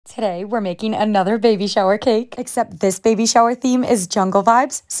Today, we're making another baby shower cake, except this baby shower theme is jungle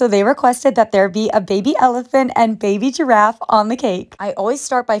vibes, so they requested that there be a baby elephant and baby giraffe on the cake. I always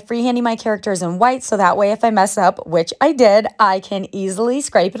start by freehanding my characters in white, so that way if I mess up, which I did, I can easily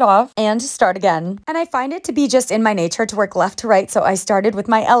scrape it off and start again. And I find it to be just in my nature to work left to right, so I started with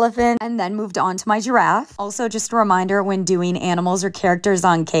my elephant and then moved on to my giraffe. Also, just a reminder when doing animals or characters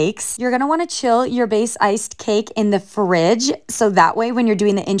on cakes, you're gonna wanna chill your base iced cake in the fridge, so that way when you're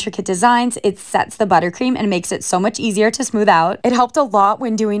doing the intricate designs, it sets the buttercream and makes it so much easier to smooth out. It helped a lot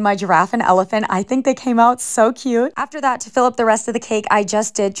when doing my giraffe and elephant. I think they came out so cute. After that, to fill up the rest of the cake, I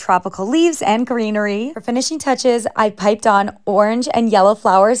just did tropical leaves and greenery. For finishing touches, I piped on orange and yellow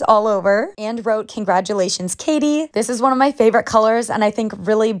flowers all over and wrote "Congratulations, Katie." This is one of my favorite colors and I think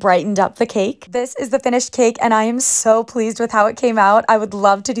really brightened up the cake. This is the finished cake and I am so pleased with how it came out. I would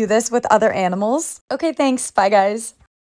love to do this with other animals. Okay, thanks. Bye, guys.